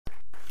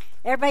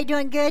Everybody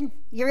doing good?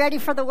 You ready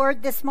for the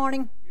word this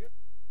morning?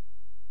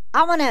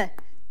 I want to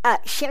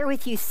share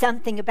with you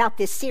something about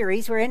this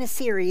series. We're in a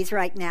series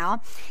right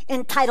now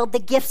entitled The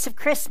Gifts of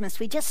Christmas.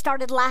 We just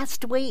started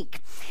last week.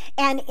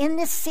 And in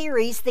this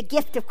series, The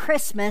Gift of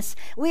Christmas,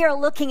 we are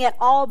looking at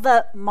all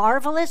the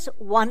marvelous,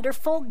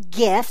 wonderful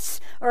gifts,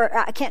 or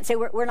I can't say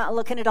we're not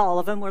looking at all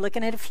of them. We're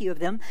looking at a few of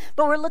them.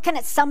 But we're looking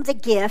at some of the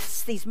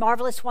gifts, these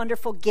marvelous,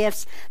 wonderful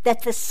gifts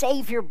that the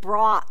Savior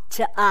brought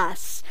to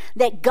us,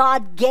 that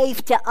God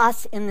gave to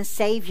us in the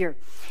Savior.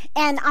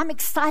 And I'm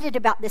excited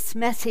about this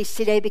message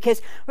today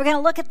because we're going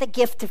to look at the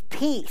gift of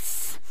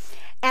peace.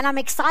 And I'm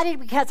excited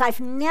because I've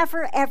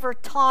never ever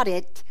taught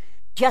it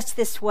just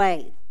this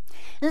way.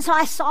 And so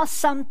I saw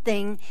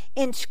something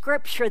in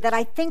Scripture that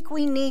I think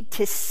we need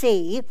to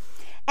see.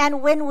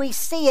 And when we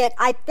see it,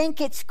 I think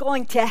it's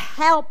going to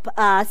help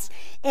us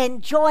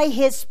enjoy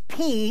His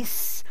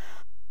peace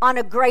on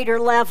a greater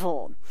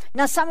level.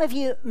 Now, some of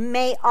you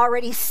may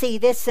already see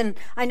this, and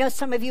I know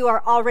some of you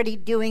are already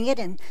doing it,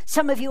 and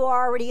some of you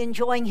are already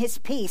enjoying His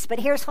peace. But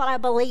here's what I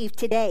believe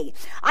today.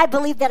 I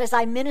believe that as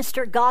I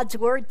minister God's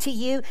word to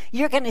you,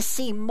 you're going to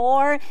see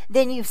more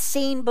than you've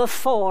seen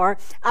before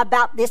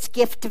about this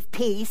gift of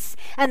peace.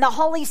 And the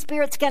Holy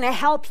Spirit's going to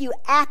help you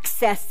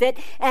access it,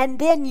 and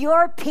then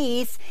your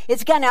peace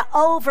is going to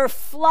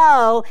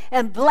overflow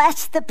and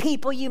bless the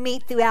people you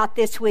meet throughout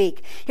this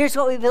week. Here's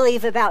what we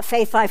believe about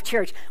Faith Life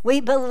Church.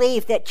 We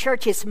believe that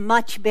church is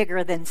much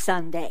bigger than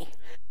Sunday.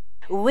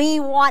 We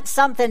want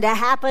something to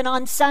happen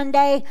on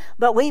Sunday,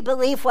 but we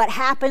believe what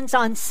happens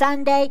on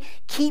Sunday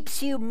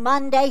keeps you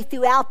Monday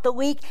throughout the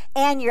week,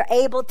 and you're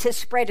able to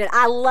spread it.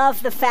 I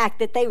love the fact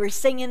that they were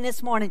singing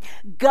this morning,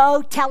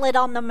 go tell it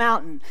on the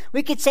mountain.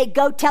 We could say,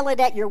 go tell it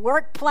at your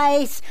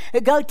workplace,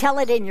 go tell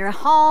it in your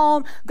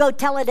home, go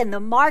tell it in the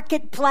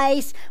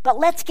marketplace. But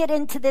let's get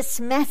into this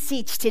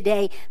message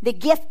today, the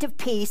gift of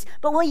peace.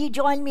 But will you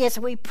join me as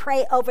we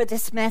pray over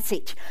this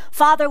message?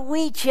 Father,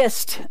 we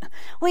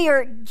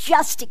are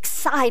just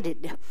excited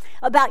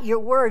about your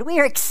word. We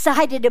are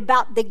excited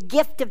about the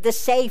gift of the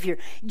Savior.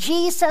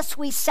 Jesus,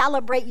 we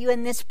celebrate you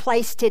in this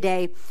place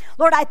today.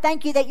 Lord, I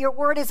thank you that your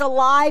word is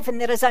alive,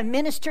 and that as I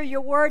minister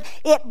your word,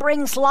 it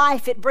brings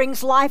life. It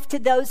brings life to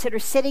those that are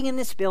sitting in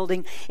this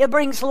building. It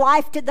brings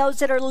life to those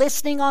that are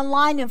listening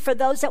online, and for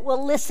those that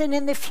will listen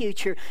in the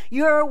future.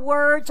 Your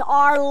words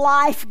are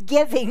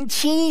life-giving.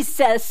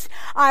 Jesus,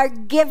 our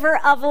giver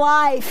of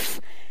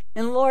life.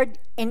 And Lord,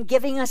 in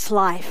giving us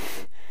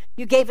life,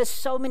 you gave us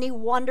so many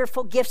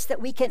wonderful gifts that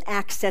we can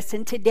access.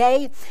 And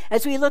today,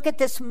 as we look at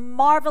this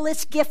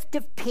marvelous gift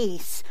of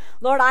peace,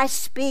 Lord, I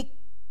speak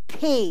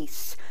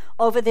peace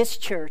over this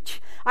church.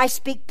 I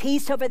speak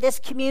peace over this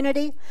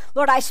community.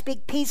 Lord, I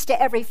speak peace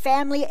to every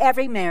family,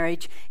 every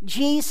marriage.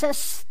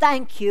 Jesus,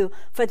 thank you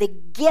for the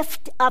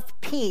gift of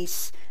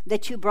peace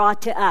that you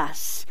brought to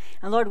us.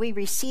 And Lord, we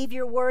receive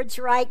your words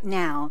right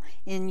now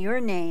in your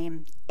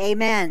name.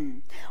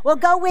 Amen. Well,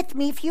 go with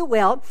me, if you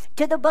will,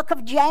 to the book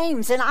of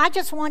James. And I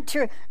just want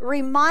to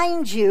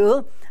remind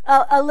you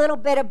a little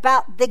bit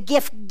about the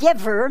gift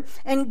giver.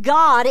 And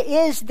God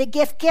is the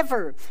gift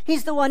giver.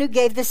 He's the one who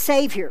gave the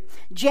Savior.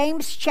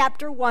 James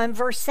chapter 1,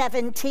 verse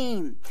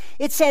 17.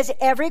 It says,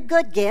 every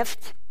good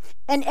gift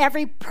and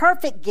every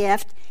perfect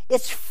gift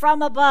is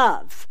from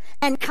above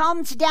and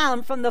comes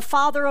down from the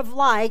Father of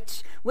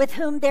lights, with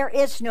whom there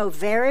is no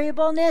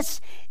variableness,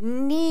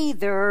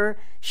 neither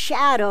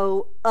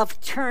shadow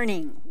of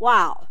turning.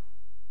 Wow.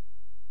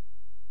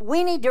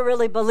 We need to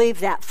really believe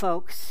that,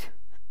 folks.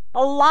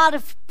 A lot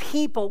of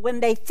people,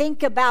 when they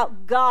think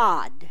about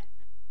God,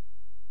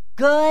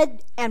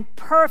 good and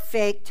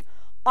perfect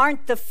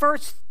aren't the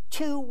first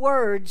two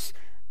words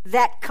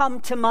that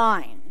come to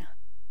mind.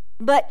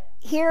 But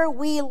here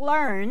we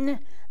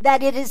learn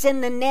that it is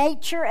in the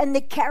nature and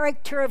the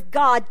character of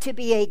God to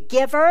be a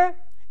giver,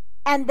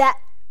 and that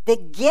the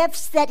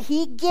gifts that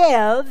he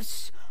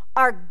gives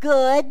are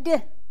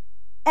good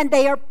and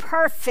they are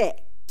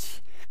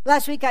perfect.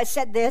 Last week I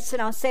said this,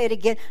 and I'll say it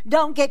again.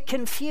 Don't get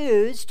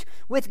confused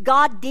with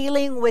God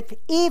dealing with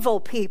evil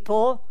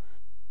people.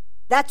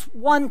 That's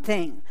one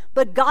thing.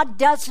 But God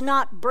does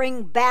not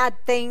bring bad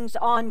things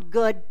on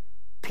good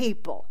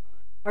people,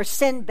 or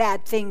send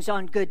bad things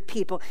on good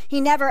people. He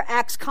never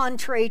acts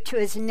contrary to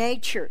his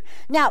nature.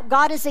 Now,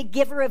 God is a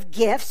giver of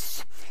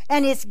gifts,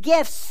 and his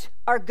gifts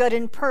are good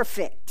and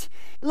perfect.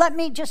 Let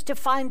me just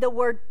define the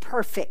word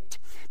perfect,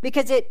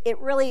 because it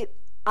really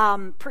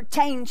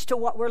pertains to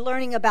what we're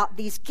learning about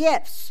these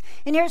gifts.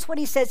 And here's what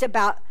he says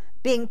about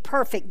being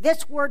perfect.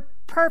 This word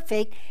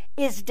perfect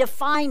is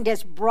defined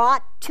as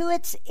brought to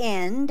its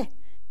end,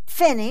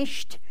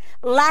 finished,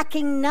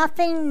 lacking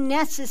nothing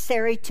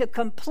necessary to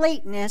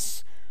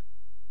completeness,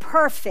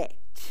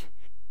 perfect.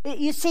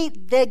 You see,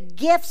 the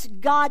gifts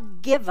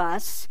God give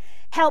us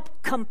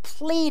help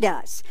complete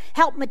us,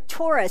 help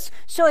mature us.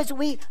 So as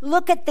we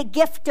look at the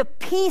gift of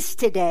peace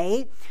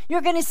today,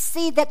 you're going to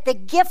see that the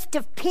gift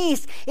of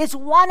peace is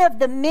one of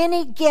the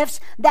many gifts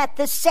that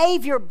the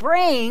Savior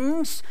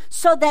brings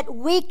so that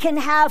we can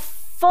have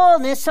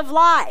fullness of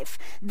life.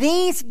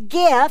 These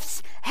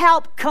gifts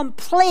help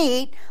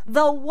complete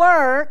the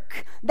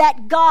work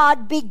that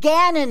God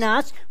began in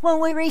us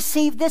when we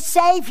received the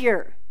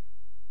Savior.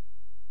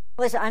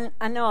 Listen,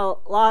 I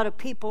know a lot of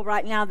people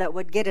right now that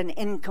would get an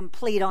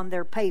incomplete on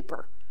their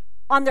paper,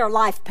 on their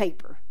life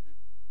paper.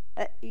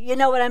 You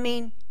know what I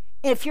mean?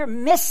 If you're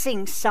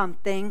missing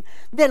something,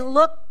 then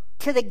look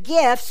to the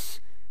gifts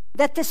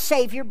that the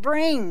Savior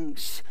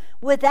brings.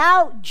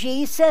 Without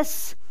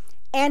Jesus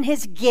and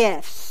his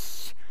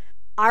gifts,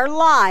 our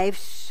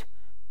lives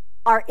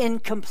are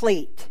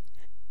incomplete.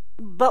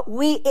 But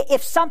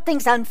if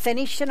something's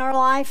unfinished in our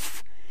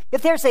life,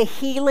 if there's a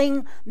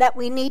healing that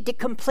we need to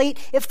complete,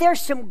 if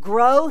there's some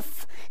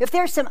growth, if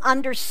there's some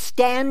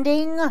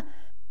understanding,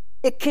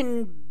 it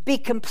can be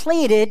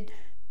completed.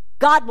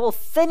 God will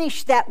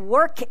finish that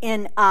work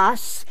in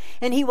us,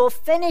 and he will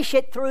finish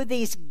it through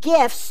these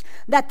gifts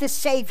that the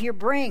Savior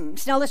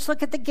brings. Now let's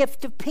look at the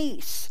gift of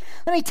peace.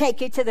 Let me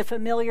take you to the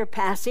familiar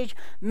passage,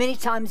 many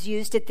times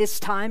used at this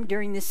time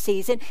during this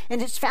season,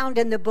 and it's found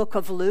in the book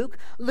of Luke,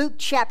 Luke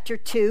chapter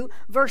 2,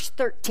 verse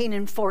 13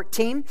 and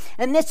 14.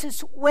 And this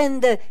is when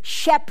the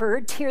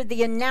shepherds hear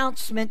the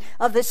announcement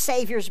of the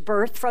Savior's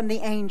birth from the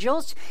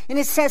angels. And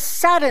it says,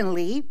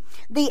 suddenly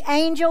the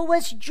angel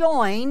was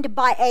joined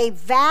by a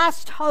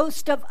vast host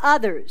of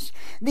others,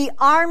 the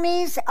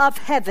armies of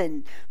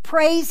heaven,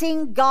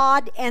 praising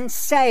God and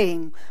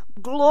saying,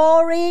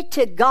 glory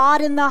to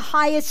God in the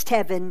highest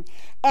heaven,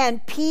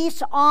 and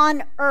peace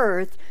on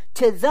earth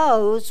to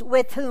those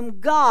with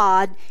whom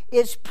God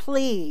is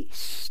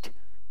pleased.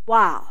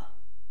 Wow.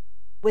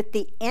 With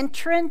the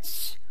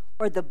entrance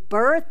or the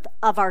birth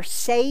of our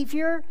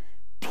Savior,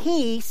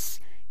 peace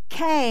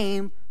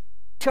came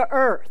to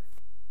earth.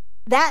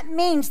 That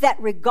means that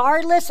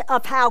regardless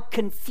of how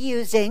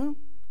confusing,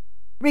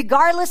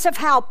 regardless of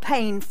how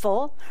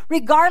painful,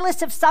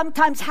 regardless of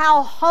sometimes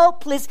how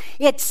hopeless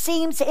it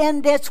seems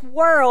in this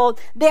world,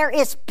 there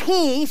is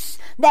peace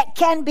that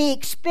can be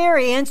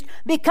experienced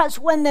because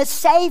when the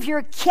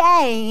Savior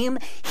came,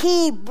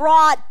 he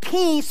brought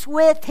peace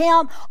with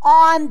him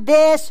on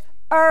this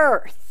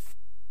earth.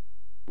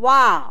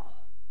 Wow.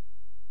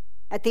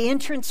 At the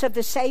entrance of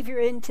the Savior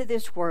into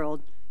this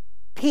world,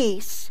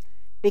 peace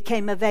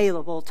became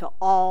available to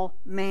all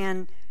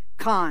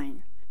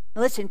mankind.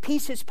 Now listen,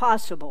 peace is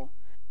possible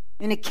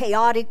in a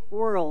chaotic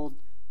world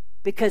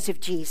because of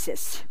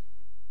Jesus.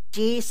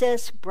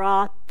 Jesus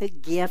brought the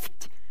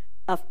gift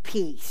of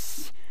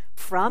peace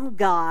from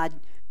God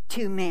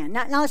to man.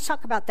 Now let's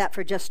talk about that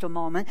for just a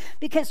moment,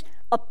 because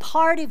a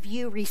part of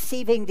you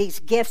receiving these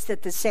gifts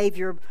that the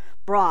Savior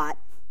brought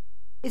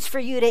is for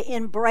you to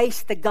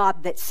embrace the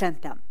God that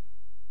sent them.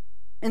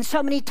 And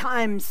so many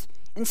times,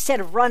 instead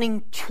of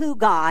running to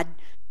God,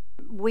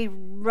 we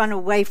run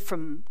away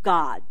from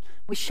God.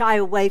 We shy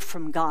away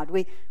from God.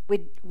 We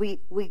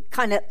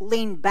kind of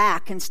lean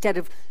back instead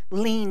of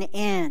lean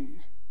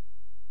in.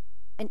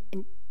 And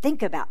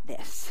think about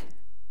this.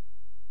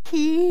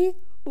 He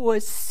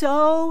was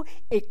so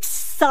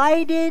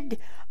excited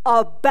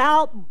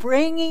about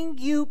bringing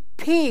you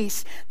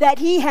peace that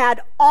he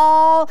had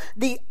all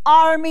the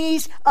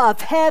armies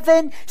of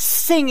heaven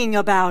singing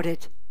about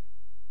it.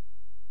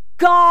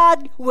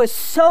 God was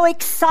so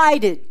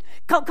excited.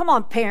 Come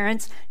on,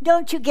 parents.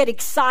 Don't you get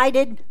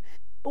excited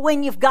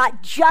when you've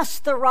got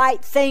just the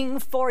right thing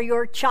for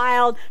your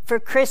child for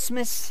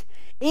Christmas?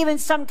 Even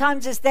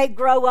sometimes as they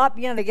grow up,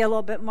 they get a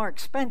little bit more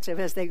expensive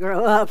as they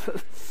grow up.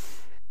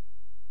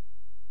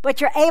 But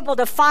you're able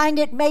to find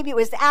it. Maybe it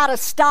was out of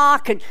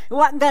stock and it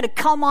wasn't going to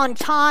come on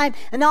time.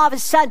 And all of a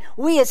sudden,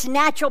 we as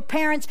natural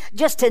parents,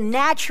 just a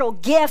natural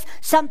gift,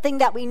 something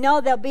that we know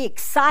they'll be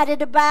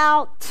excited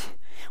about.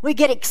 We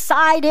get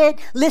excited.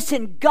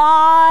 Listen,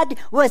 God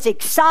was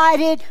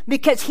excited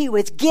because he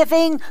was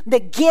giving the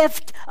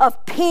gift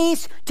of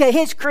peace to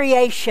his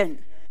creation.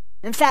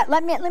 In fact,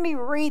 let me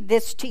read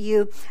this to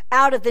you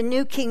out of the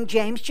New King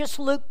James, just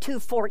Luke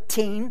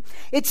 2:14.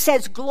 It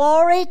says,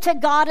 glory to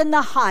God in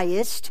the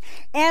highest,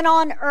 and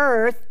on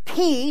earth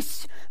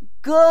peace,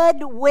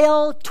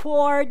 goodwill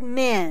toward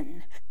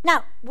men.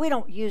 Now, we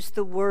don't use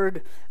the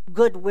word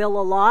goodwill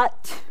a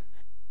lot,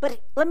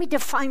 but let me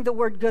define the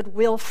word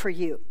goodwill for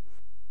you.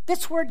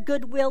 This word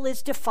goodwill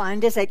is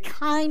defined as a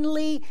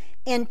kindly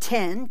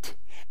intent,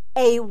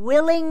 a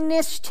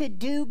willingness to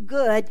do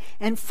good,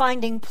 and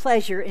finding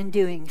pleasure in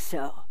doing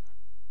so.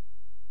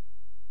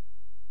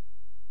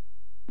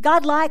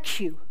 God likes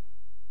you.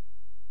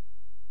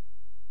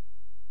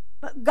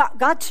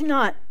 God's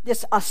not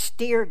this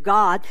austere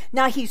God.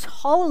 Now, he's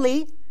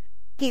holy.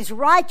 He's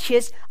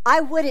righteous.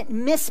 I wouldn't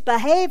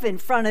misbehave in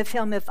front of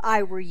him if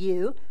I were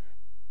you.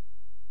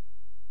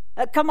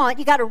 Come on,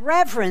 you got to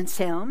reverence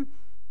him.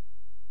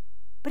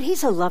 But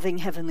he's a loving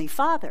Heavenly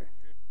Father.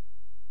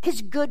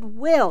 His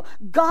goodwill.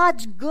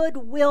 God's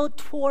goodwill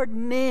toward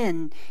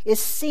men is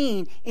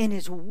seen in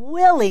his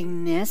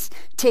willingness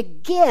to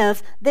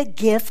give the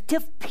gift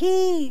of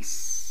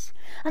peace.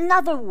 In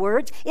other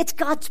words, it's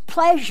God's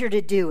pleasure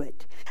to do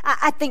it.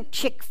 I think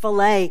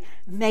Chick-fil-A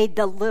made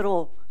the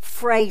little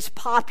phrase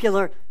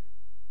popular,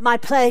 my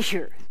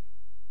pleasure.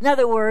 In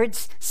other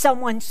words,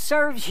 someone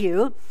serves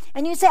you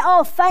and you say,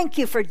 oh, thank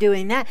you for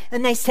doing that.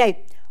 And they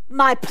say,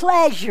 my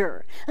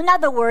pleasure. In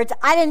other words,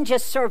 I didn't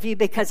just serve you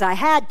because I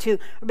had to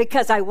or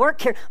because I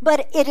work here,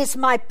 but it is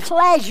my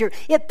pleasure.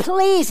 It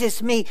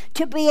pleases me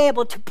to be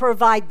able to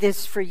provide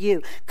this for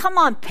you. Come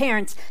on,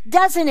 parents.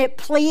 Doesn't it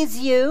please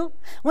you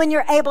when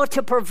you're able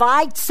to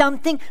provide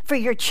something for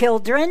your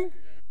children?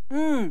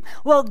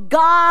 Well,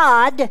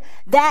 God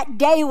that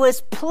day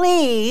was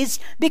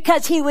pleased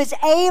because he was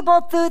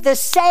able through the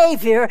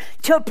Savior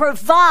to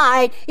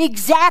provide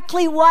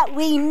exactly what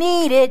we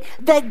needed,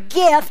 the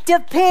gift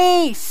of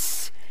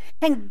peace.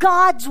 And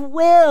God's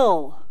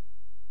will,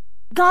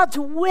 God's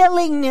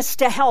willingness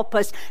to help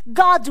us,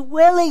 God's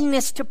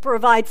willingness to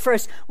provide for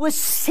us was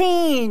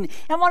seen.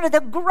 And one of the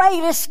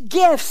greatest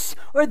gifts,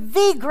 or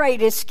the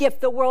greatest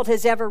gift the world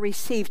has ever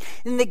received,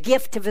 in the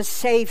gift of a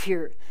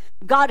Savior.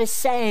 God is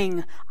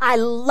saying, I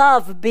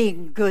love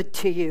being good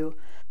to you.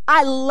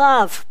 I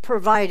love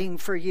providing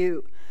for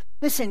you.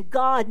 Listen,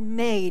 God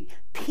made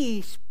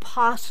peace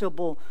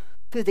possible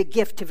through the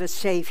gift of a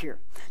Savior.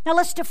 Now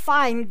let's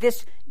define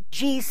this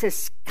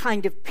Jesus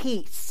kind of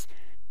peace.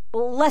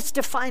 Let's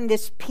define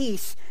this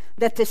peace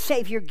that the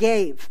Savior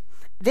gave.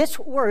 This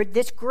word,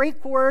 this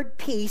Greek word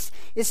peace,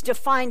 is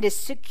defined as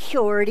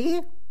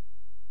security,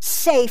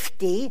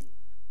 safety,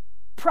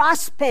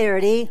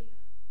 prosperity,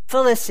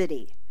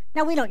 felicity.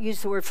 Now, we don't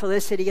use the word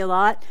felicity a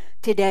lot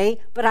today,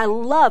 but I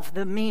love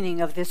the meaning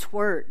of this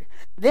word.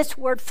 This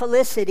word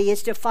felicity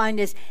is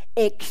defined as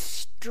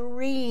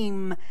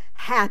extreme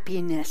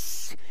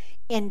happiness,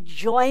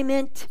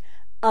 enjoyment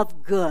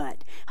of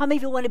good. How many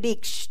of you want to be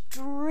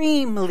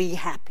extremely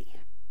happy?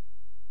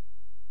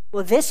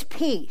 Well, this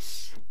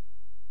peace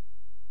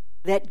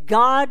that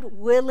God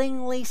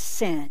willingly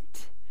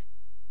sent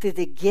through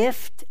the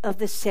gift of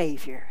the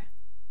Savior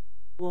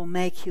will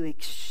make you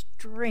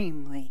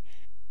extremely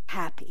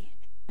happy.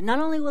 And not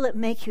only will it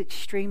make you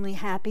extremely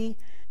happy,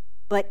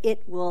 but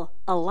it will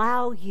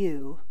allow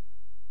you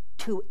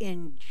to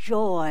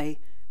enjoy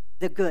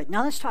the good.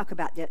 Now let's talk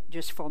about that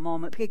just for a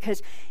moment,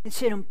 because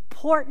it's an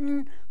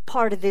important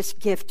part of this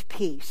gift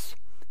piece.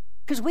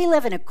 Because we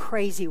live in a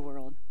crazy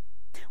world.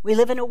 We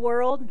live in a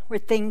world where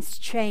things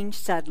change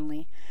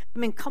suddenly. I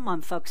mean, come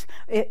on, folks.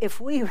 If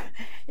we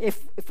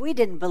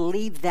didn't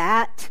believe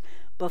that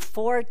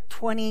before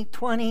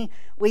 2020,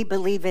 we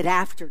believe it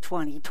after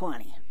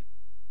 2020.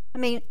 I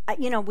mean,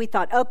 we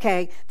thought,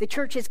 okay, the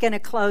church is going to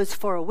close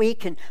for a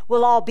week and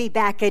we'll all be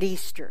back at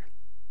Easter.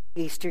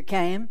 Easter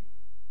came,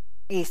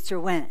 Easter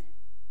went.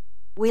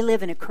 We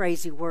live in a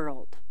crazy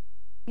world.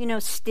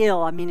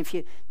 Still, if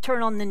you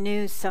turn on the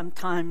news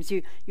sometimes,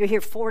 you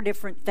hear 4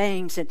 different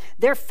things and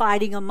they're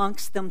fighting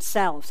amongst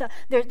themselves.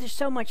 There's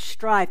so much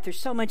strife, there's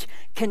so much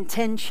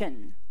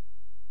contention.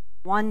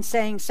 One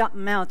saying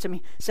something else.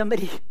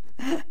 Somebody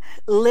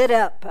lit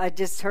up. I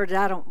just heard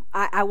it.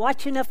 I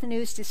watch enough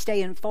news to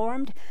stay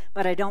informed,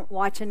 but I don't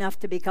watch enough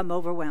to become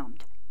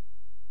overwhelmed.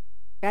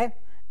 Okay?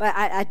 But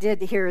I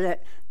did hear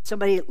that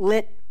somebody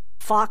lit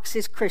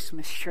Fox's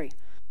Christmas tree.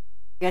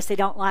 I guess they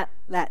don't like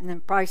that, and then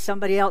probably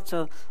somebody else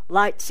will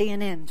light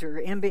CNN's or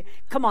MB.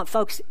 Come on,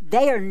 folks.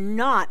 They are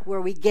not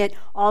where we get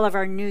all of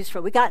our news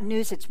from. We got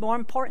news that's more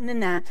important than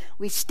that.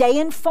 We stay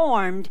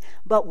informed,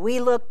 but we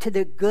look to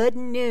the good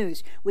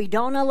news. We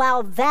don't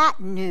allow that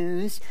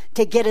news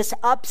to get us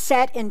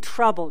upset and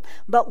troubled.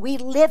 But we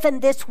live in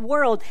this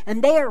world,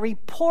 and they are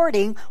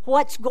reporting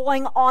what's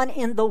going on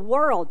in the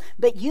world.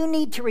 But you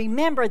need to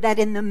remember that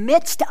in the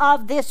midst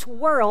of this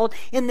world,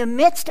 in the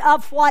midst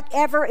of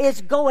whatever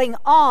is going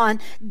on,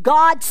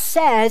 God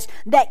says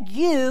that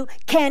you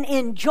can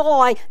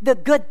enjoy the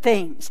good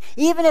things.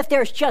 Even if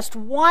there's just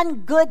one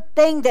good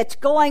thing that's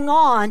going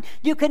on,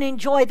 you can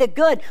enjoy the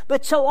good.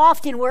 But so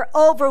often we're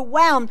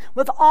overwhelmed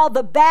with all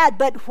the bad.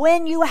 But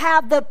when you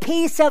have the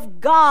peace of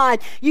God,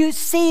 you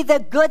see the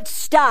good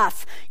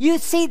stuff. You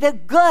see the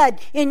good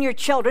in your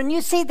children.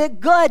 You see the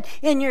good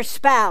in your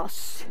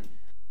spouse.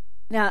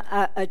 Now,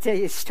 I'll tell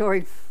you a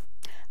story.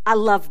 I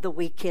love the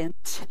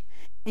weekends.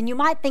 And you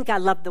might think I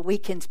love the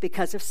weekends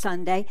because of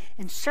Sunday,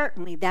 and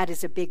certainly that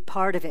is a big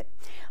part of it.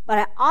 But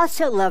I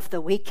also love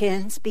the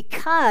weekends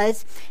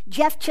because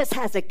Jeff just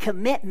has a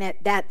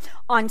commitment that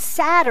on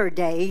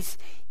Saturdays,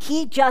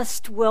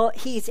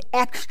 he's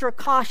extra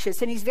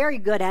cautious, and he's very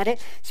good at it.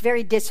 He's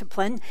very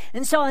disciplined.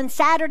 And so on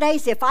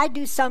Saturdays, if I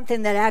do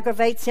something that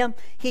aggravates him,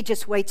 he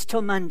just waits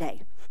till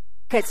Monday.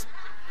 Because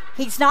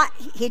he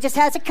just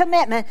has a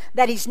commitment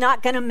that he's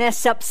not going to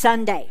mess up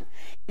Sunday.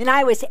 And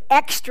I was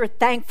extra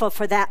thankful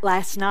for that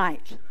last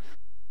night.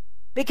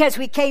 because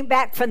we came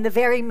back from the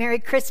Very Merry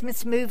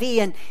Christmas movie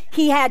and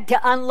he had to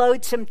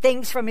unload some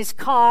things from his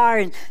car.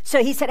 And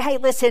so he said, hey,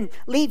 listen,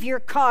 leave your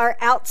car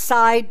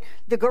outside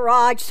the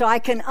garage so I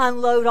can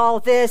unload all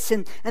this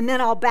and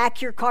then I'll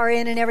back your car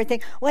in and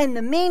everything. Well, in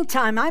the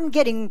meantime, I'm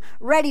getting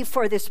ready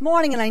for this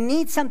morning and I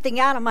need something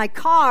out of my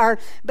car,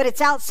 but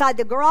it's outside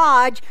the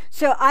garage.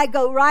 So I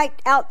go right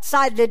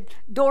outside the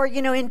door,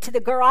 into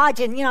the garage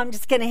and, I'm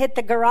just going to hit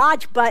the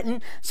garage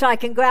button so I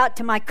can go out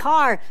to my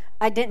car.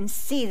 I didn't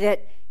see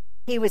that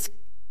he was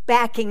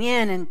backing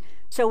in, and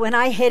so when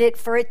I hit it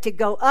for it to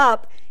go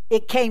up,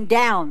 it came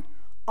down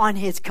on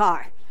his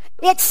car.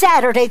 It's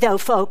Saturday though,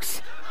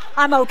 folks.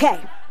 I'm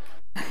okay.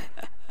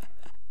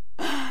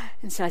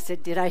 And so I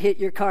said, did I hit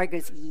your car? He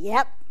goes,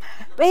 yep.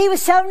 But he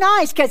was so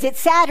nice because it's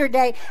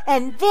Saturday,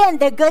 and then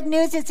the good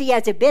news is he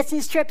has a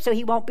business trip, so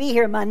he won't be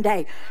here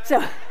Monday.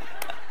 So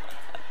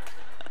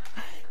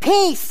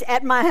peace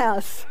at my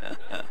house.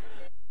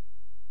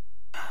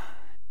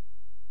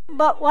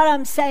 But what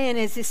I'm saying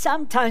is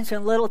sometimes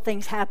when little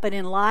things happen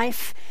in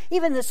life,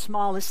 even the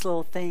smallest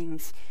little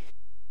things,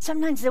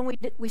 sometimes then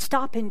we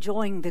stop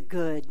enjoying the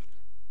good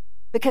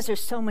because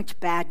there's so much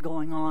bad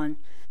going on.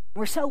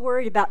 We're so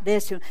worried about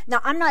this.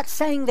 Now, I'm not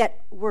saying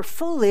that we're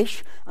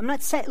foolish. I'm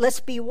not saying let's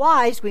be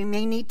wise. We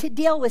may need to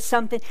deal with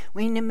something.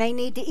 We may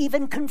need to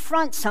even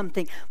confront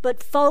something.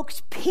 But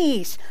folks,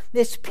 peace,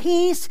 this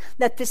peace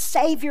that the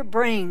Savior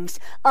brings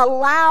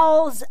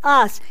allows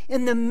us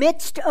in the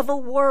midst of a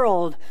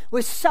world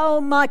with so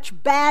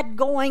much bad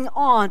going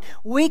on,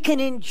 we can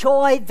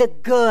enjoy the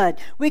good.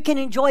 We can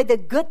enjoy the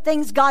good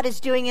things God is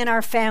doing in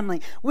our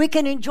family. We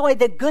can enjoy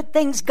the good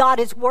things God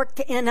has worked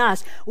in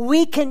us.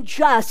 We can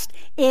just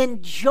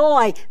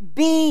enjoy,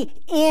 be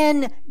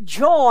in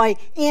joy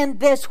in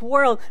this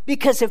world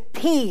because of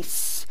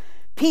peace.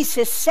 Peace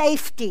is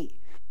safety.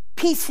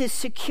 Peace is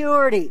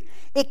security.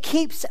 It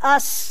keeps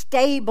us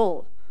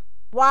stable.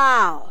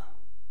 Wow.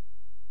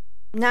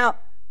 Now,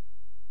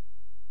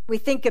 we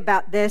think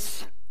about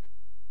this.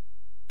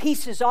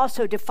 Peace is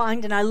also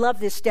defined, and I love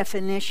this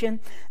definition.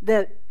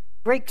 The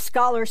Greek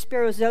scholar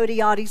Spiros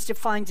Zodhiates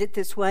defines it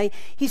this way.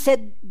 He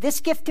said, this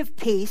gift of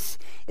peace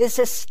is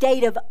a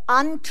state of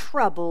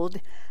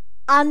untroubled,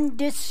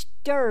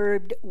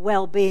 undisturbed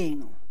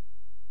well-being.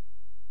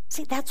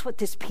 See, that's what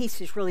this peace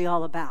is really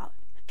all about.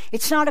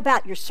 It's not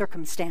about your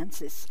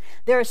circumstances.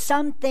 There are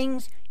some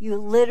things you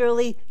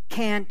literally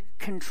can't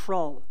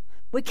control.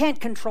 We can't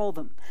control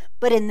them.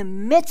 But in the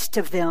midst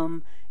of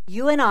them,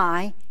 you and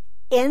I,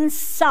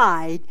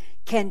 inside,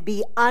 can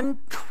be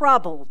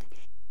untroubled.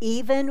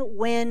 Even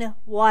when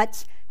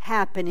what's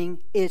happening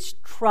is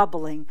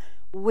troubling,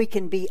 we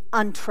can be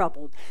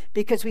untroubled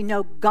because we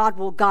know God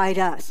will guide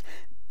us.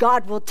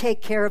 God will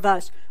take care of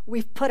us.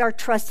 We've put our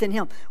trust in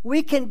Him.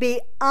 We can be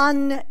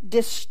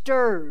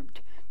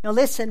undisturbed. Now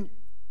listen,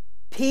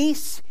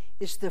 peace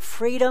is the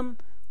freedom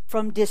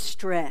from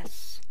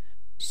distress.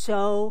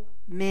 So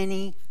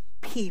many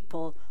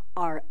people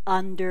are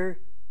under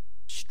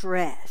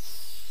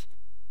stress.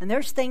 And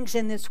there's things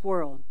in this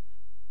world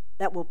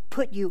that will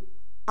put you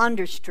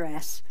under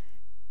stress.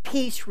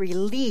 Peace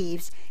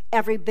relieves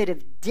every bit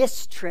of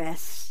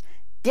distress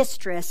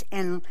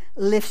and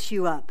lifts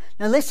you up.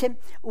 Now listen,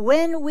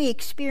 when we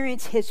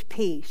experience His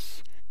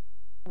peace,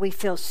 we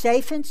feel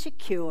safe and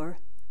secure,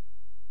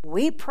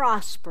 we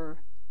prosper,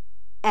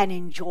 and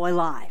enjoy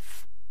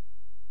life.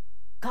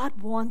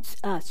 God wants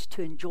us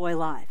to enjoy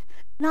life.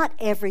 Not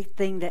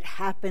everything that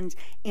happens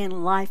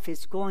in life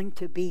is going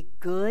to be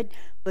good,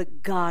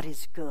 but God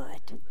is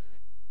good.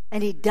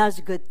 And He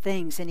does good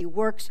things, and He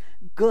works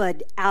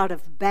good out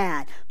of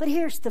bad. But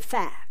here's the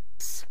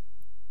facts.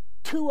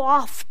 Too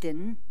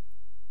often,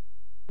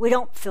 we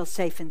don't feel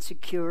safe and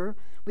secure.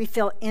 We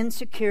feel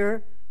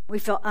insecure. We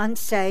feel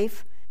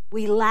unsafe.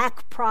 We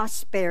lack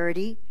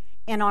prosperity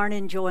and aren't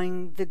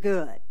enjoying the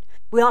good.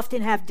 We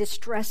often have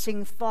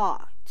distressing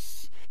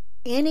thoughts.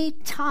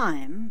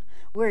 Anytime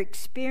we're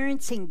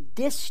experiencing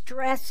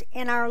distress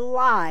in our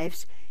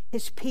lives,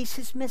 His peace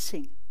is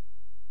missing.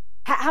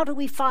 How do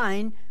we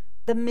find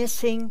the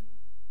missing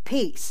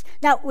peace?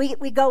 Now,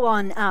 we go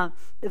on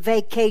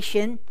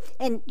vacation,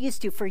 and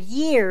used to for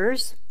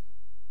years,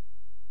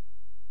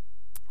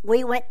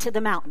 we went to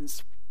the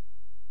mountains.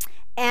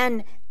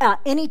 And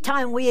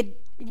anytime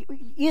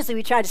usually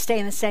we try to stay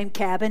in the same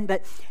cabin,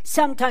 but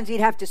sometimes we'd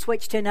have to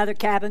switch to another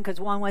cabin because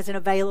one wasn't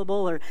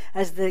available, or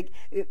as the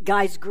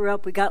guys grew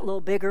up, we got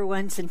little bigger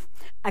ones. And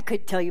I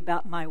could tell you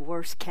about my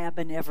worst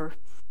cabin ever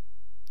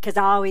because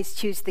I always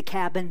choose the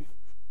cabin.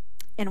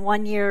 And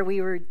one year we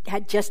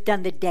had just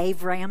done the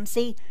Dave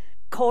Ramsey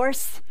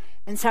course,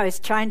 and so I was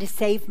trying to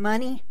save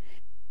money,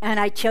 and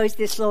I chose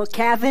this little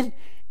cabin,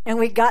 and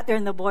we got there,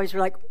 and the boys were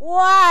like,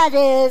 "What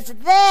is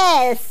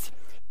this?"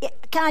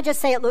 Can I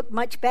just say it looked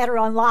much better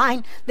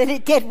online than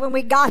it did when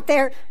we got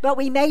there, but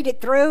we made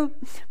it through.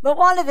 But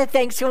one of the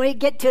things when we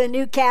get to a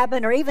new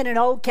cabin or even an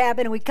old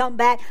cabin and we come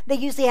back, they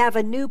usually have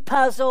a new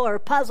puzzle or a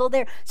puzzle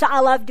there. So I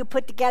love to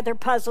put together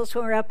puzzles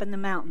when we're up in the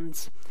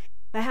mountains.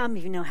 But how many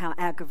of you know how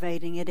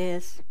aggravating it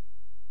is?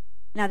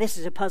 Now, this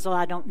is a puzzle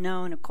I don't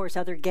know, and of course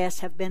other guests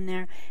have been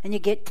there, and you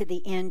get to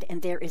the end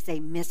and there is a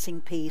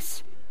missing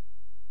piece.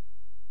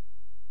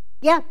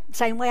 Yeah,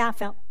 same way I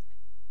felt.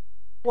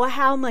 Well,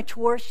 how much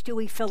worse do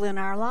we feel in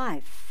our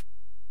life?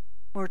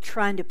 We're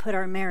trying to put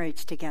our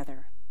marriage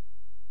together,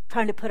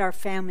 trying to put our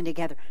family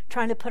together,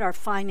 trying to put our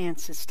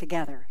finances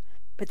together.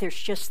 But there's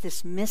just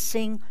this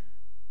missing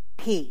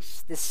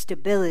piece, this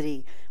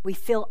stability. We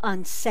feel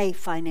unsafe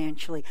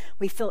financially.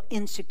 We feel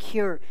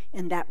insecure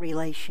in that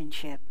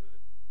relationship.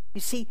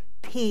 You see,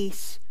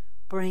 peace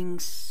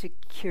brings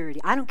security.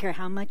 I don't care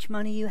how much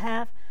money you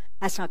have,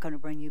 that's not going to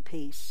bring you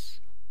peace.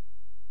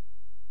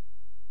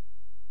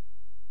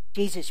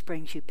 Jesus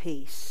brings you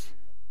peace.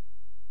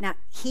 Now,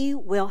 he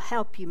will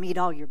help you meet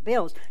all your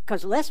bills,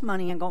 because less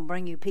money ain't going to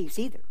bring you peace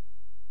either.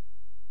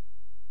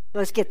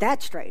 Let's get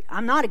that straight.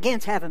 I'm not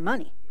against having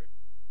money,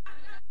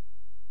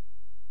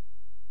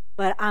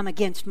 but I'm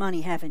against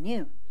money having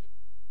you.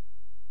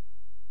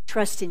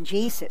 Trust in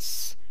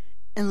Jesus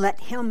and let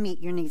him meet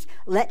your needs.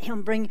 Let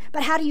him bring.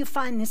 But how do you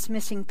find this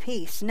missing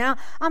piece? Now,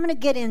 I'm going to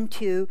get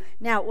into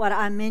now what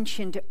I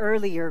mentioned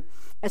earlier,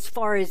 as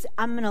far as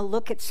I'm going to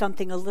look at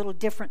something a little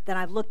different than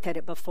I've looked at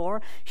it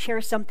before,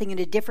 share something in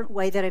a different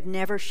way that I've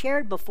never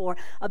shared before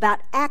about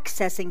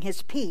accessing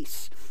his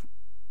peace.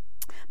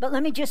 But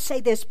let me just say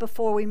this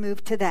before we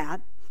move to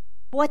that.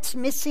 What's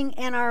missing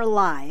in our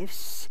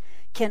lives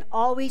can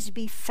always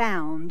be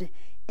found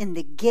in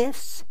the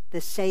gifts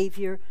the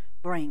Savior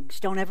brings.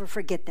 Don't ever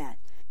forget that.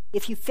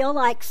 If you feel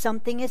like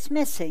something is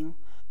missing,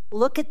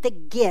 look at the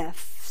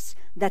gifts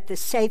that the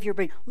Savior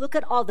brings. Look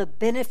at all the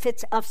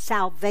benefits of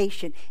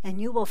salvation, and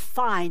you will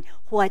find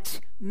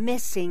what's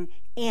missing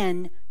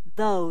in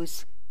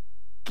those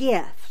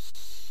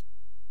gifts.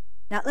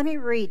 Now, let me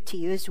read to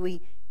you as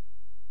we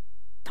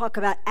talk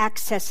about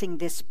accessing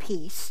this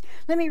peace.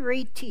 Let me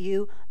read to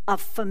you a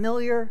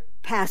familiar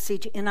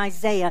passage in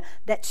Isaiah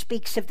that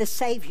speaks of the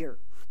Savior.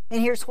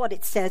 And here's what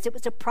it says. It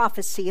was a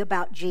prophecy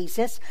about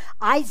Jesus.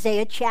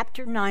 Isaiah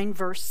chapter 9,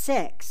 verse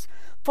 6.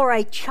 For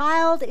a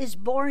child is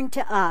born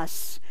to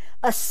us,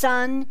 a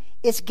son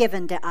is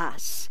given to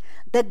us.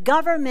 The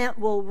government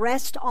will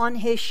rest on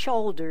his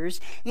shoulders,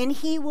 and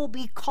he will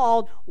be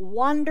called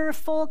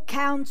Wonderful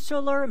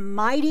Counselor,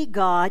 Mighty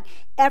God,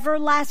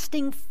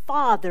 Everlasting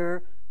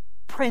Father,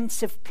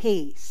 Prince of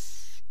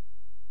Peace.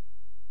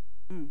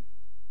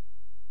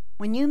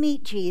 When you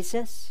meet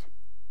Jesus,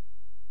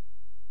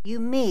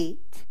 you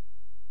meet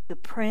the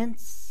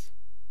Prince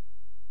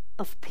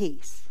of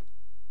Peace.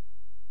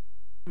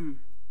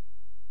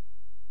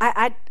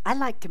 I'd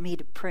like to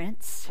meet a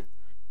prince.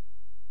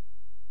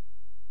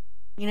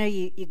 You know,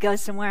 you go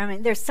somewhere, I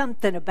mean, there's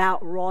something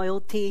about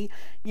royalty.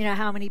 You know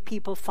how many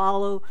people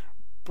follow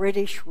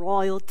British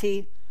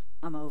royalty?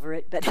 I'm over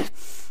it, but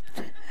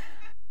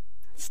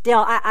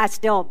still, I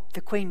still,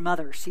 the Queen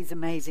Mother, she's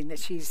amazing that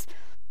she's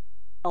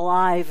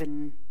alive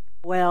and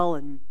well,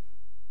 and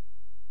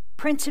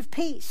Prince of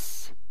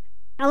Peace.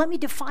 Now let me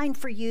define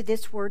for you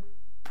this word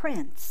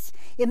prince.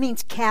 It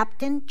means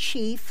captain,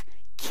 chief,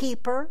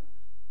 keeper,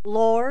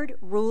 lord,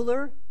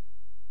 ruler,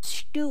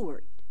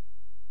 steward.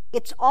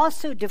 It's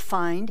also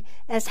defined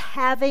as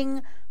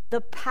having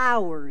the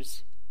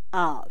powers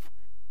of.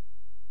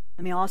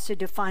 Let me also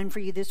define for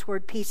you this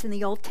word peace in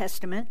the Old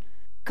Testament.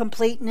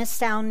 Completeness,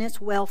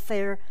 soundness,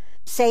 welfare,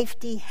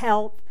 safety,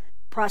 health,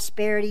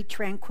 prosperity,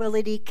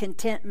 tranquility,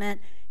 contentment.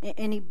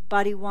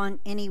 Anybody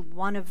want any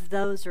one of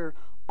those or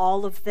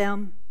all of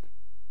them?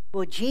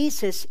 Well,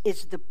 Jesus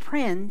is the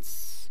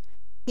Prince.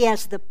 He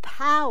has the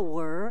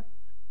power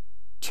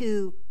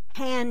to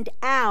hand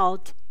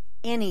out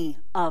any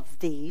of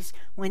these.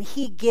 When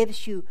he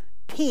gives you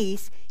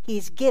peace,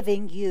 he's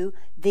giving you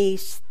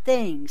these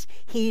things.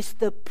 He's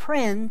the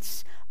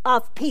Prince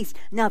of Peace.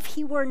 Now, if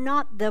he were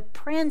not the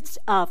Prince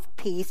of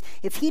Peace,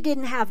 if he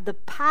didn't have the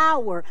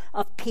power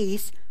of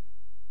peace,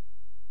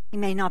 he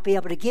may not be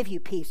able to give you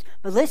peace.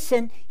 But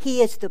listen,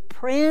 he is the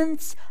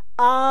Prince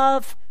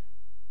of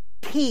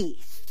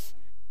Peace.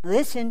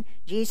 Listen,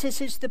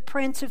 Jesus is the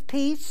Prince of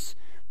Peace,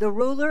 the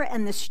ruler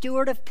and the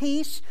steward of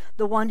peace,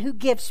 the one who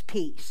gives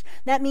peace.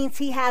 That means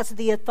he has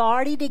the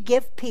authority to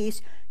give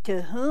peace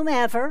to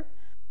whomever,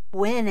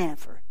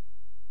 whenever.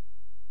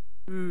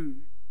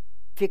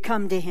 If you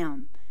come to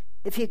him,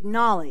 if you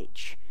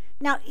acknowledge.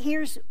 Now,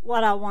 here's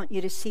what I want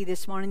you to see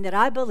this morning that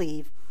I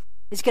believe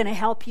is going to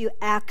help you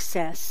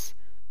access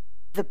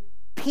the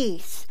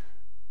peace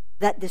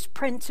that this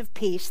Prince of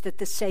Peace that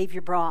the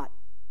Savior brought.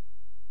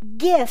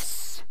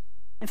 Gifts.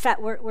 In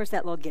fact, where's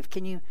that little gift?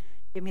 Can you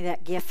give me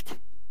that gift?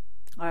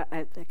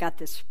 I got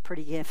this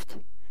pretty gift.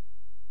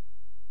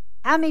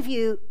 How many of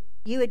you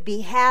would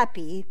be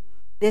happy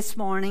this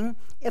morning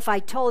if I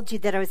told you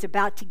that I was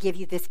about to give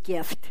you this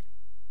gift?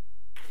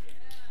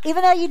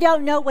 Even though you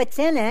don't know what's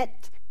in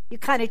it, you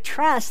kind of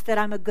trust that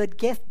I'm a good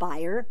gift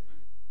buyer.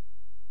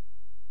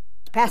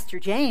 Pastor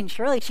Jane,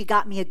 surely she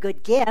got me a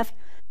good gift.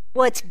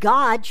 Well, it's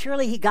God.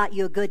 Surely he got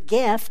you a good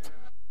gift.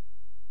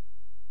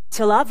 It's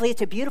lovely.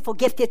 It's a beautiful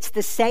gift. It's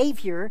the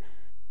Savior.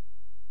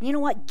 You know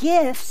what?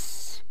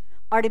 Gifts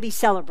are to be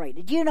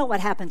celebrated. You know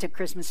what happens at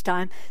Christmas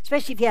time,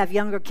 especially if you have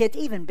younger kids,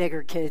 even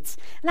bigger kids.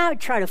 And I would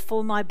try to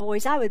fool my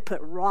boys. I would put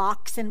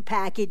rocks in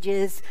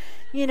packages.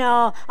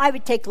 I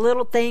would take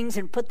little things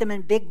and put them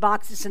in big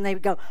boxes, and they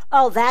would go,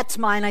 "Oh, that's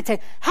mine." I'd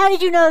say, "How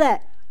did you know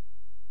that?"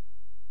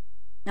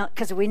 No,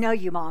 because we know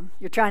you, Mom.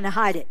 You're trying to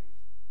hide it.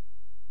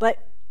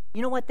 But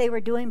you know what they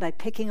were doing by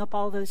picking up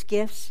all those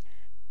gifts?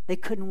 They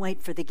couldn't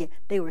wait for the gift.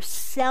 They were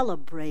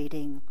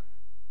celebrating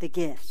the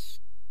gifts.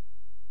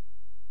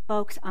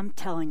 Folks, I'm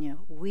telling you,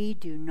 we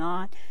do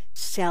not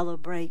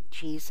celebrate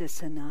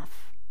Jesus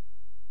enough.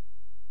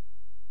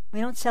 We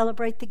don't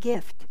celebrate the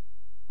gift.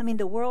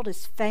 The world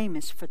is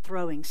famous for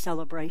throwing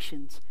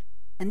celebrations.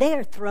 And they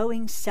are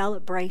throwing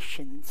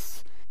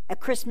celebrations at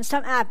Christmas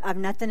time. I've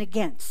nothing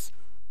against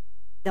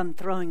them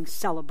throwing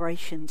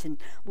celebrations and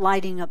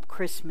lighting up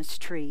Christmas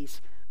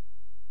trees.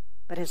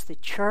 But as the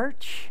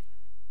church,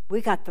 we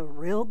got the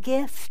real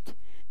gift.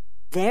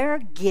 Their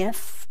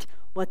gift,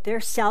 what they're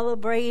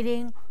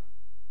celebrating,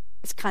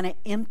 is kind of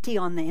empty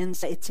on the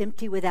inside. It's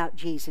empty without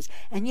Jesus.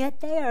 And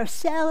yet they are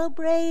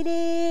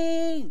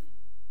celebrating.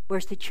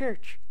 Where's the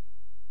church?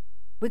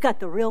 We got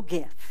the real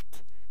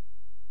gift.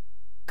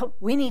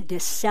 We need to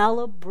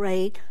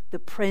celebrate the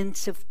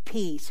Prince of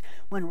Peace.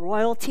 When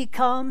royalty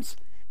comes,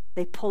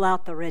 they pull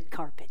out the red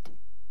carpet.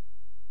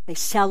 They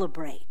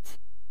celebrate.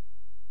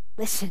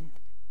 Listen,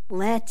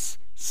 let's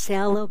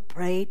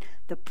celebrate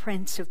the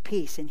Prince of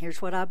Peace. And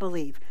here's what I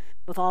believe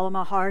with all of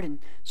my heart, and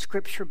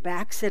Scripture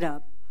backs it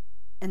up.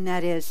 And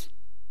that is,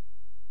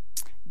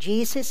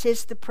 Jesus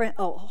is the Prince.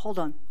 Oh, hold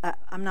on.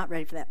 I'm not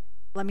ready for that.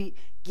 Let me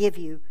give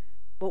you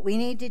what we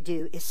need to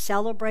do is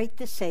celebrate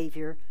the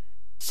Savior,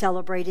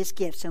 celebrate His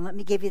gifts. And let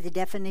me give you the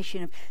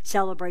definition of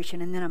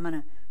celebration, and then I'm going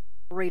to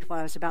read what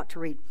I was about to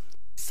read.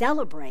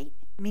 Celebrate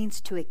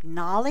means to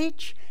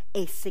acknowledge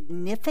a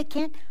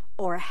significant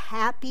or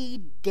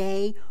happy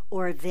day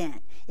or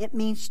event. It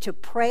means to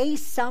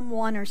praise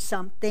someone or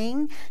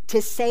something,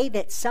 to say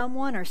that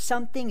someone or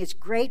something is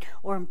great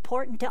or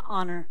important, to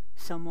honor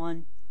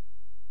someone.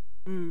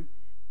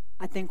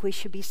 I think we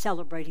should be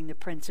celebrating the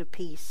Prince of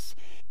Peace.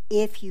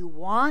 If you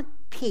want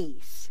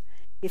peace,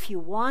 if you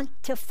want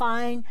to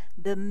find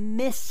the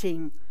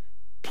missing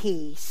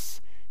piece,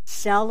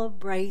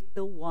 celebrate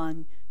the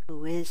one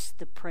who is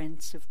the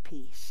Prince of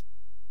Peace.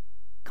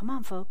 Come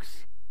on,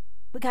 folks.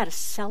 We got to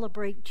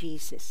celebrate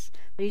Jesus.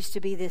 There used to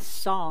be this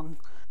song,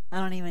 I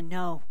don't even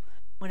know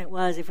when it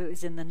was, if it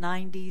was in the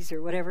 90s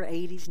or whatever,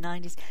 80s,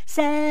 90s.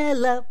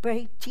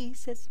 Celebrate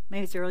Jesus.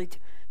 Maybe it's early.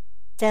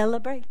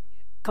 Celebrate.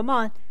 Come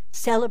on.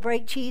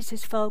 Celebrate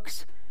Jesus,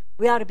 folks.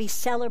 We ought to be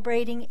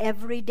celebrating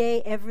every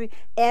day, every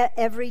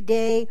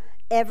day,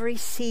 every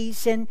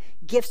season.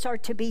 Gifts are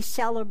to be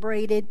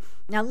celebrated.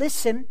 Now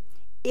listen,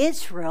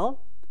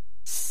 Israel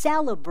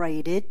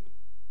celebrated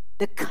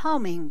the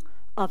coming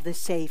of the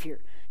Savior.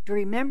 Do you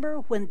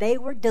remember when they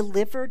were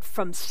delivered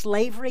from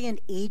slavery in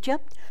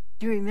Egypt?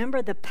 Do you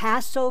remember the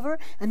Passover?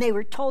 And they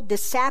were told to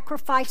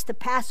sacrifice the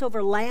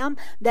Passover lamb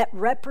that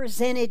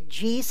represented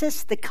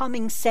Jesus, the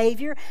coming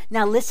Savior.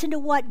 Now listen to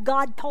what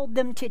God told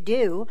them to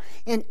do.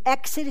 In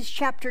Exodus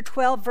chapter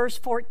 12, verse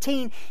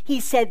 14, He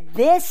said,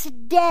 this is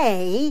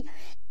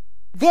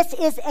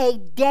a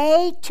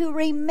day to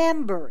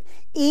remember.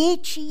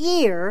 Each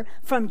year,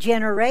 from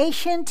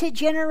generation to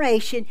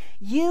generation,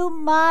 you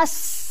must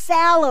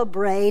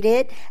celebrate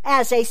it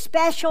as a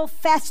special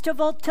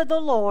festival to the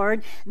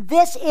Lord.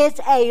 This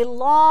is a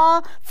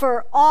law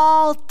for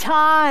all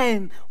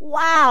time.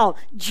 Wow.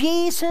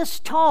 Jesus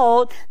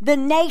told the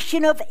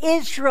nation of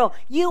Israel,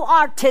 you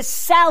are to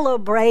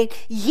celebrate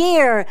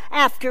year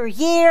after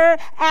year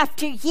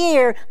after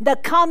year the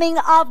coming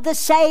of the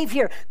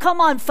Savior. Come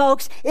on,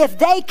 folks. If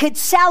they could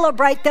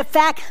celebrate the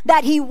fact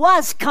that He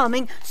was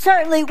coming,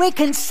 certainly we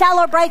can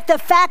celebrate the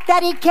fact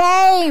that He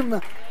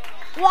came.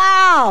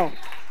 Wow.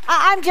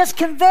 I'm just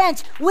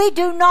convinced we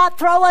do not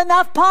throw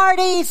enough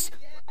parties.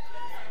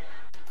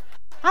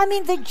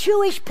 The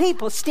Jewish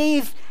people,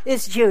 Steve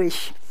is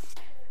Jewish.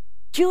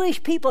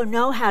 Jewish people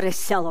know how to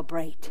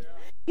celebrate.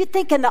 You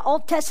think in the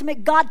Old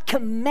Testament, God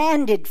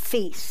commanded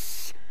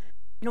feasts.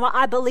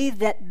 I believe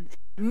that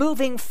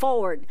moving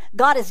forward,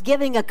 God is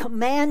giving a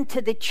command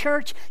to the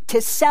church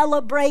to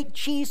celebrate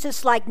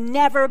Jesus like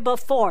never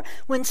before.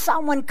 When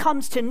someone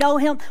comes to know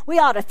Him, we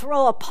ought to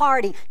throw a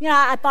party.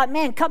 I thought,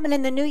 man, coming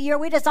in the new year,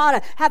 we just ought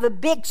to have a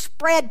big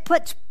spread,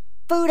 put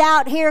food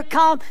out here,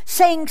 come,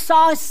 sing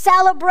songs,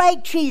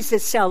 celebrate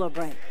Jesus,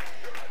 celebrate.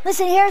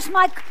 Listen,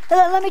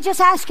 let me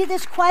just ask you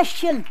this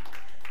question.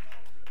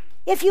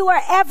 If you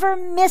were ever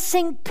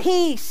missing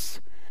peace,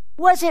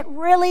 was it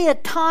really a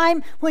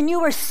time when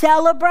you were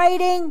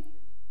celebrating?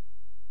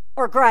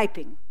 Or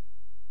griping,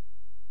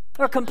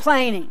 or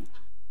complaining,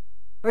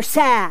 or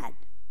sad?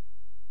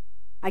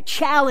 I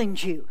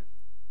challenge you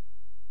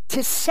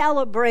to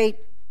celebrate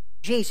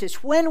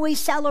Jesus. When we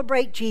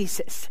celebrate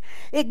Jesus,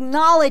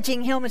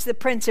 acknowledging Him as the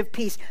Prince of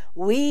Peace,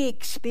 we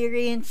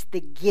experience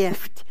the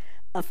gift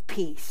of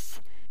peace.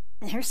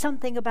 And here's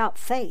something about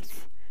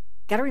faith.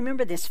 Got to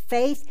remember this.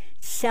 Faith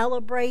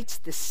celebrates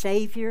the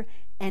Savior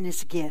and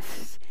His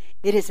gifts.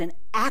 It is an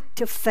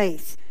act of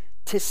faith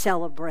to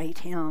celebrate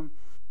him.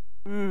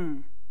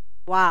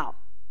 Wow.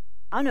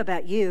 I don't know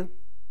about you,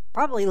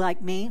 probably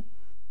like me,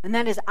 and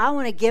that is I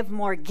want to give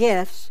more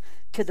gifts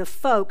to the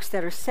folks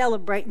that are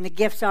celebrating the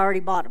gifts I already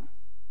bought them.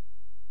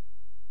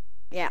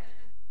 Yeah.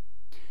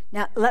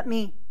 Now, let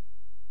me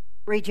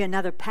read you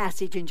another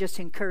passage and just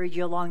encourage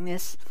you along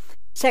this.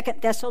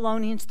 2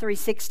 Thessalonians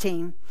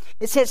 3:16.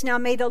 It says, "Now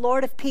may the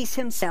Lord of peace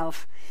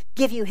himself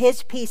give you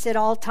his peace at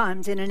all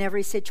times and in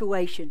every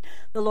situation.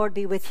 The Lord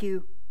be with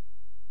you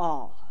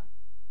all."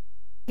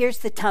 Here's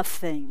the tough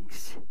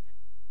things.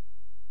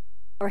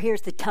 Or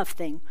here's the tough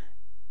thing.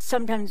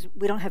 Sometimes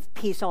we don't have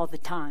peace all the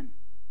time.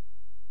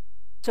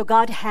 So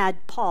God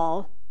had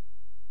Paul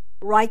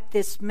write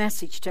this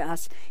message to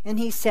us, and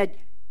he said,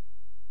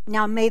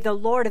 "Now may the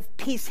Lord of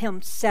peace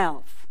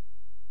himself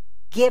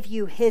give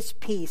you his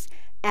peace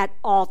at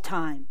all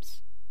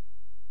times,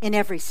 in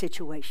every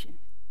situation."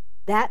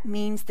 That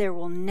means there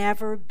will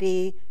never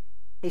be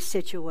a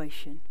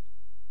situation.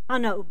 I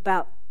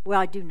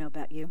do know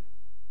about you,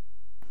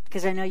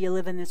 because I know you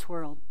live in this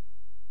world.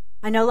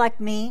 I know, like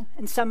me,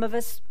 and some of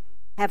us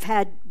have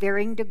had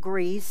varying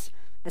degrees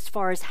as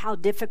far as how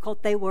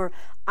difficult they were.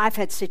 I've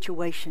had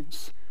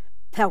situations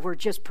that were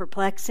just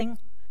perplexing,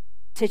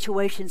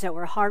 situations that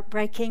were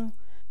heartbreaking,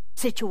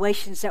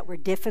 situations that were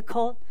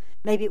difficult.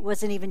 Maybe it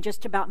wasn't even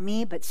just about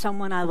me, but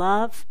someone I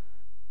love.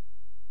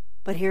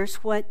 But here's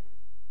what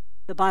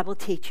the Bible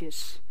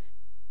teaches.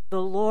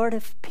 The Lord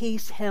of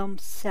peace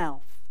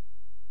himself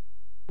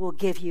will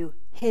give you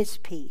his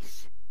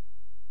peace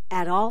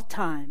at all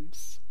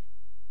times,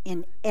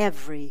 in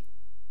every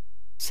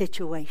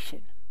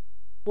situation.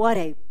 What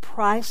a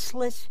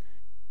priceless,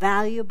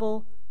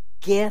 valuable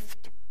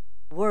gift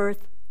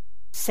worth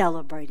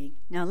celebrating.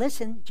 Now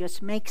listen,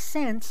 just makes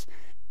sense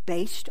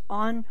based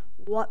on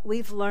what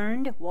we've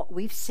learned, what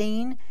we've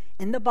seen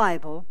in the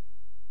Bible.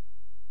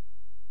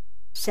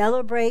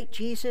 Celebrate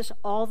Jesus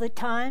all the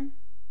time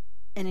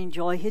and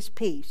enjoy his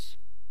peace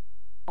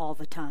all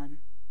the time.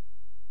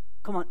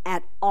 Come on,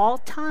 at all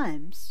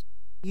times,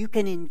 you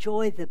can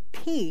enjoy the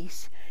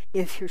peace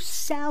if you're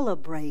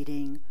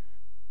celebrating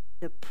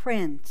the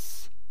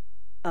Prince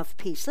of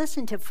Peace.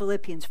 Listen to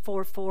Philippians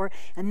 4:4,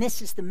 and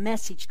this is the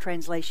Message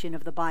translation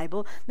of the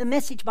Bible. The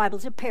Message Bible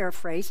is a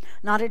paraphrase,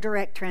 not a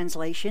direct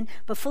translation,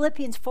 but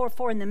Philippians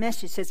 4:4 in the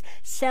Message says,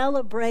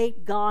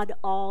 "Celebrate God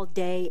all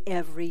day,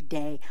 every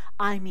day."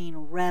 I mean,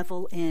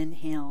 revel in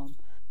him.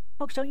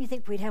 Folks, don't you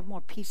think we'd have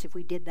more peace if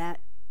we did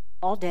that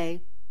all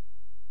day,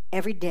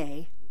 every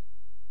day?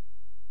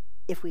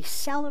 If we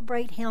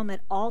celebrate him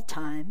at all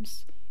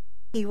times,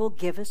 he will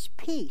give us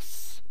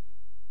peace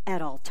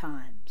at all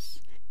times.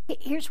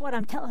 Here's what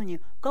I'm telling you.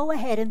 Go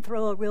ahead and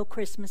throw a real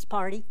Christmas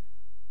party.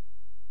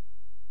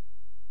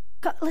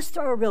 Let's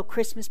throw a real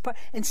Christmas party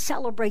and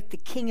celebrate the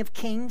King of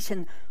Kings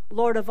and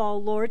Lord of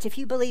all lords. If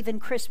you believe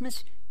in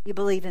Christmas, you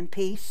believe in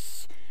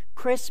peace.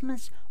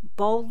 Christmas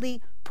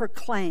boldly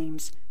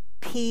proclaims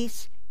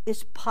peace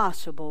is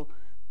possible.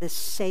 The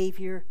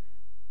Savior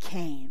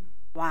came.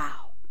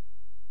 Wow.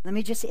 Let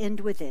me just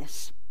end with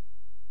this.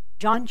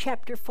 John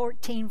chapter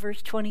 14,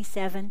 verse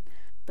 27,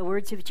 the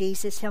words of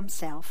Jesus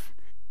himself.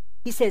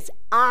 He says,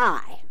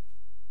 I,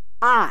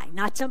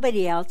 not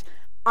somebody else,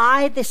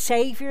 I, the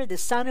Savior, the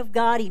Son of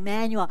God,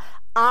 Emmanuel,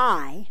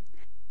 I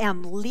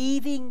am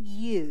leaving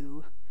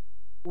you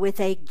with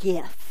a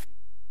gift,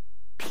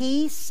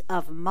 peace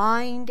of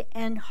mind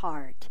and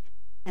heart.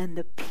 And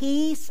the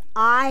peace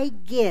I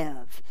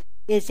give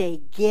is a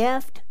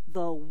gift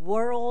the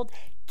world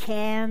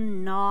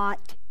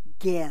cannot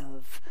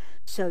give.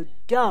 So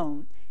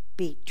don't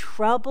be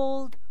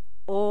troubled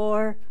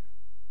or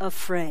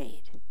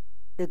afraid.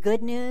 The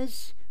good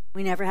news,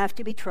 we never have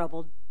to be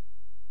troubled.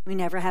 We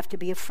never have to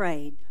be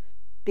afraid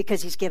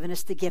because he's given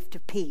us the gift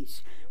of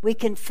peace. We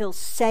can feel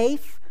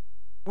safe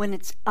when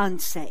it's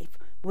unsafe.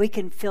 We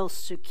can feel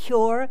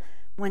secure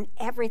when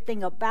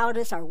everything about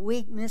us, our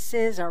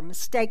weaknesses, our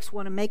mistakes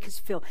want to make us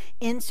feel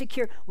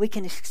insecure. We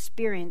can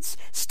experience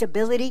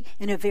stability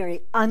in a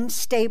very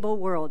unstable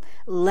world.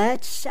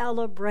 Let's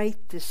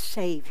celebrate the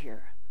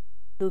Savior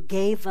who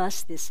gave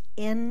us this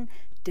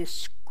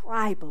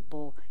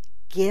indescribable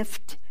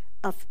gift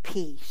of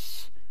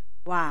peace.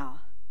 Wow.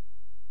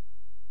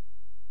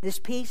 This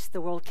peace the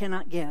world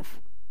cannot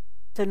give.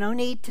 So no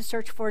need to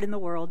search for it in the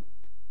world.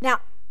 Now,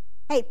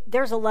 hey,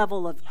 there's a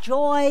level of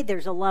joy.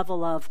 There's a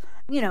level of,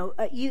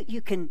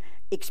 you can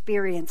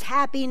experience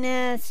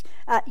happiness,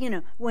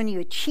 when you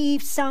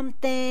achieve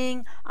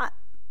something.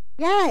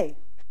 Yay,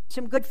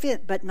 some good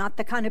fit, but not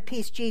the kind of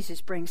peace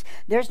Jesus brings.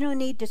 There's no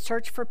need to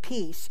search for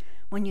peace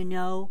when you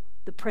know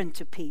the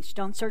Prince of Peace.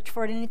 Don't search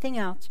for it anything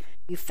else.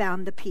 You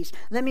found the peace.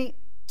 Let me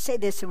say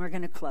this and we're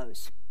going to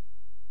close.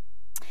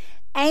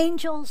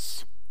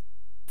 Angels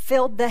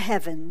filled the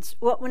heavens.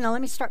 Well, no,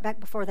 let me start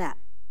back before that.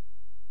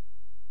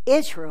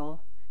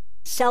 Israel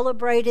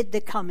celebrated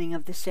the coming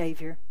of the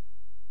Savior.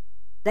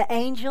 The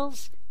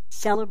angels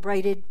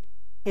celebrated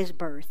his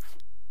birth.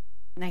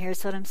 Now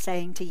here's what I'm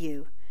saying to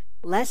you.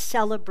 Let's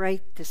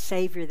celebrate the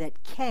Savior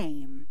that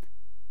came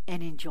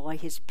and enjoy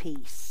his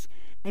peace.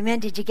 Amen.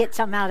 Did you get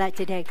something out of that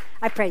today?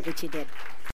 I pray that you did.